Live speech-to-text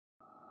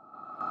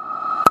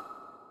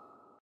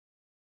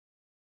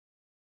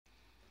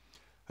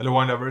Hello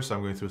wine lovers,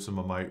 I'm going through some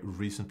of my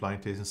recent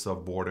blind tastings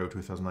of Bordeaux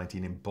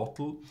 2019 in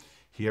bottle.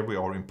 Here we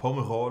are in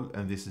Pomerol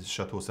and this is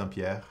Château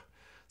Saint-Pierre.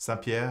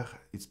 Saint-Pierre,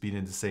 it's been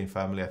in the same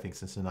family I think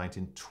since the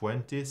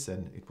 1920s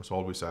and it was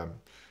always a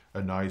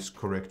nice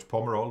correct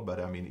Pomerol,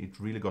 but I mean it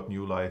really got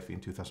new life in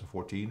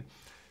 2014.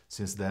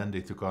 Since then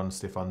they took on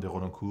Stéphane de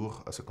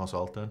Renoncourt as a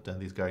consultant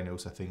and this guy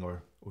knows a thing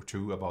or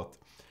two about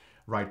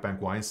right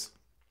bank wines.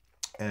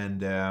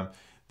 And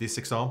this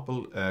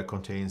example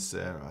contains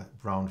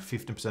around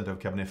 15% of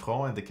Cabernet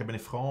Franc, and the Cabernet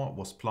Franc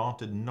was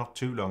planted not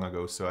too long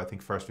ago, so I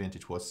think first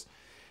vintage was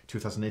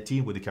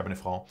 2018 with the Cabernet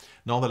Franc.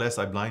 Nonetheless,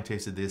 I blind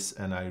tasted this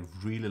and I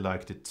really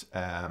liked it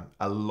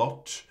a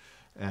lot,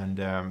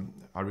 and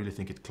I really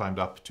think it climbed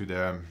up to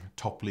the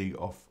top league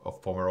of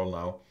Pomerol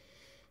now.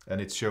 And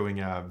it's showing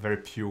a very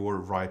pure,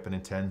 ripe and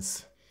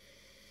intense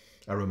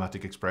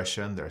aromatic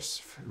expression.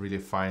 There's really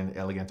fine,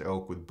 elegant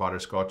oak with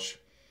butterscotch.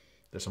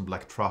 There's some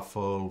black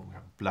truffle,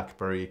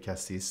 blackberry,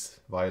 cassis,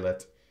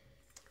 violet.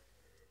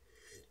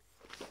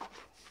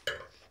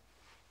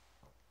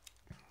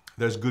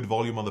 There's good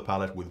volume on the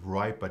palate with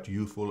ripe but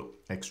youthful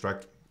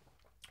extract.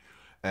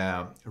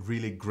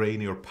 Really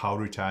grainy or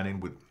powdery tannin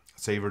with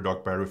savoury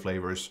dark berry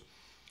flavors.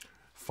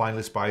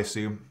 Finely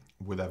spicy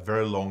with a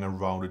very long and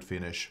rounded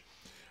finish.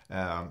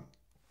 And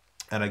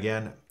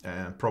again,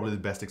 probably the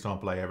best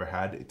example I ever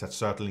had. It has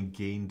certainly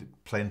gained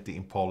plenty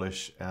in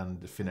polish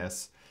and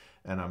finesse.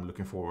 And I'm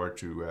looking forward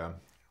to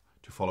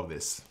follow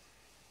this.